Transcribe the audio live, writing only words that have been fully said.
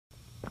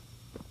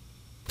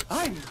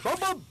I'm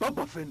Bubba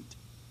Bubbaphant.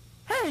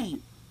 Hey,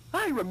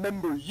 I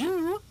remember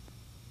you.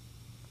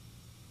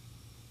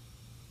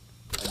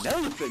 An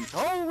elephant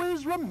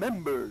always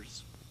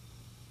remembers.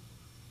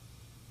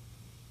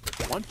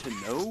 Want to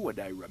know what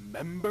I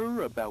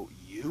remember about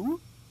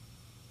you?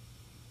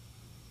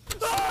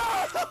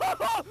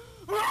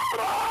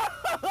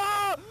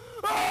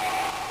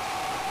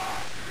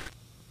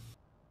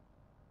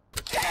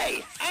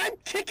 Hey, I'm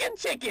Kickin'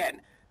 Chicken.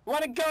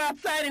 Want to go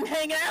outside and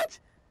hang out?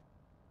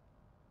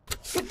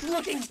 It's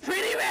looking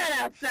pretty rad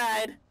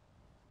outside.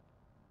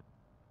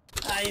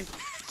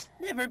 I've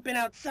never been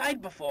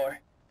outside before.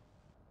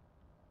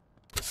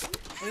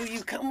 Will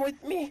you come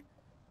with me?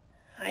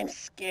 I'm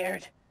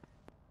scared.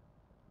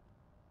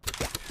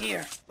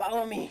 Here,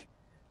 follow me.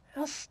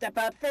 I'll step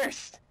out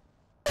first.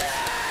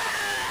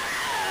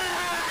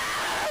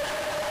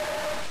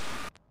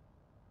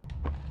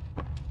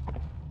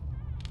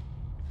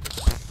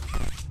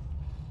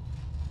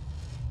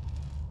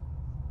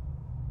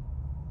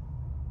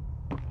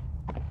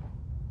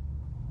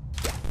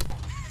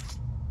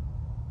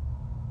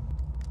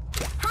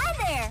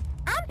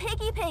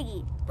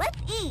 Piggy, let's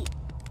eat.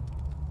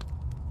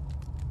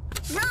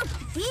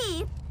 Roast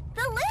beef?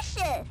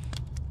 Delicious.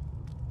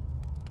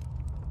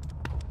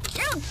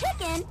 Grilled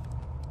chicken?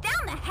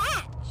 Down the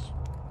hatch.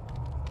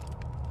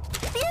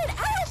 Seared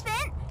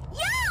elephant?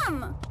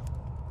 Yum!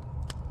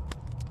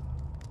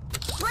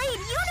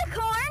 Blade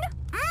unicorn?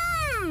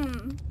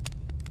 Mmm!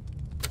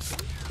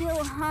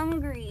 Still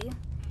hungry.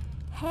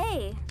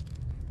 Hey,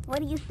 what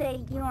do you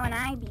say you and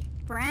I be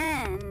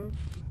friends?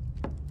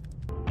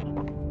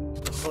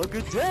 Hug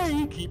a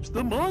day keeps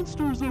the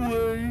monsters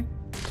away.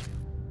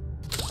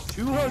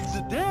 2 hugs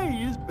a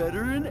day is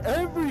better in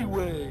every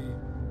way.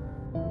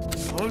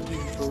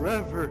 Hugging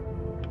forever.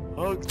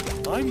 Hugs,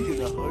 I'm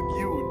gonna hug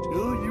you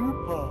until you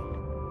pop.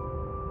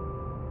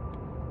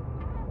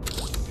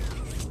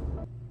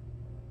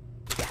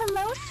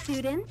 Hello,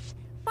 students.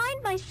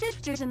 Find my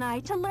sisters and I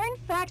to learn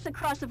facts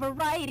across a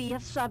variety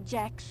of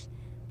subjects.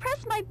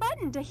 Press my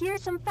button to hear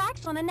some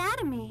facts on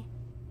anatomy.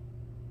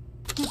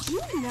 Did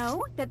you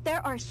know that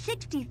there are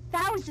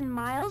 60,000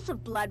 miles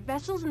of blood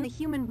vessels in the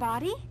human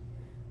body?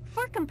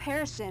 For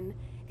comparison,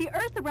 the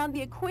Earth around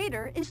the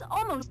equator is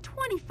almost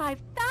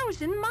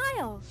 25,000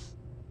 miles.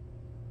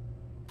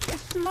 The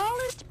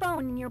smallest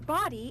bone in your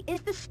body is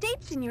the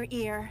stapes in your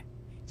ear.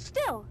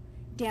 Still,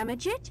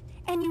 damage it,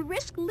 and you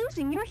risk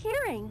losing your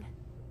hearing.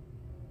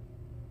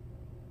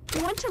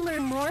 Want to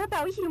learn more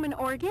about human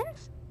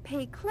organs?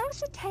 Pay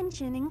close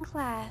attention in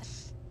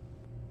class.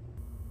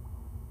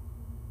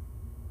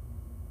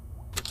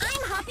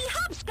 I'm Hoppy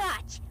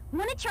Hopscotch!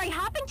 Wanna try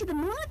hopping to the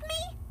moon with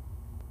me?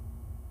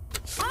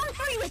 On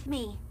 3 with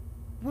me!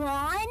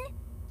 1,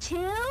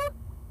 2,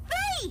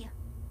 3!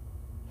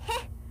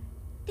 Heh,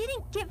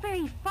 didn't get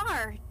very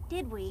far,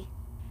 did we?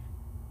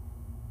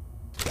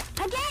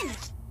 Again!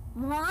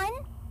 1,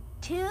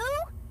 2,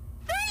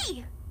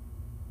 3!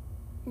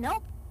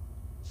 Nope,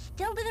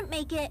 still didn't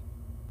make it.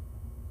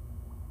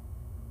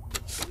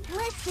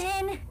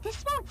 Listen,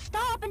 this won't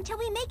stop until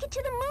we make it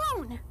to the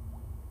moon!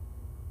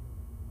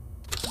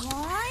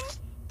 1,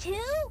 2...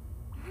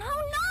 No,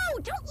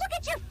 don't look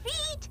at your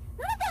feet!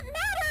 None of that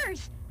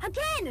matters!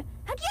 Again!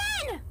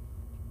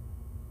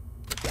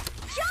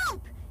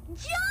 Jump!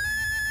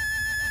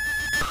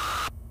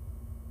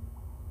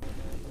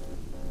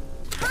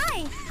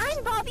 Hi,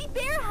 I'm Bobby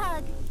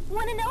Bearhug.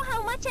 Wanna know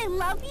how much I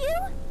love you?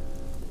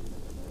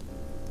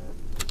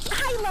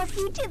 I love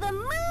you to the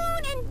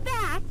moon and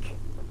back!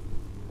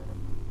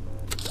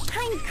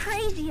 I'm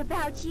crazy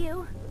about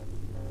you.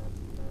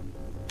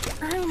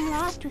 I'm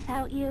lost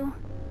without you.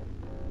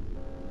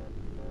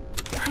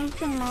 I've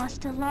been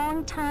lost a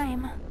long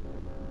time.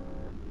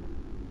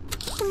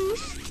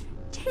 Please,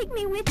 take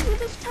me with you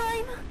this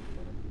time.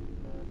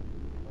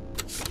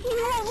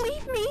 You won't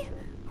leave me,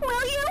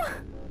 will you?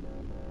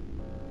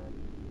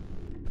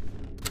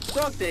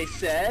 Dog Day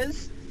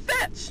says,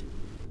 fetch!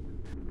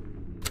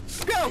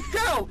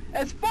 Go!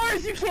 As far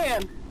as you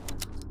can!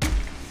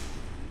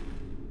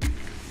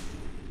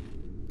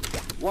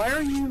 Why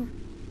are you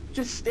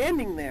just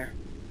standing there?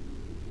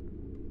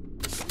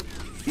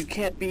 You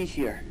can't be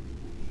here.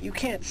 You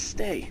can't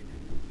stay.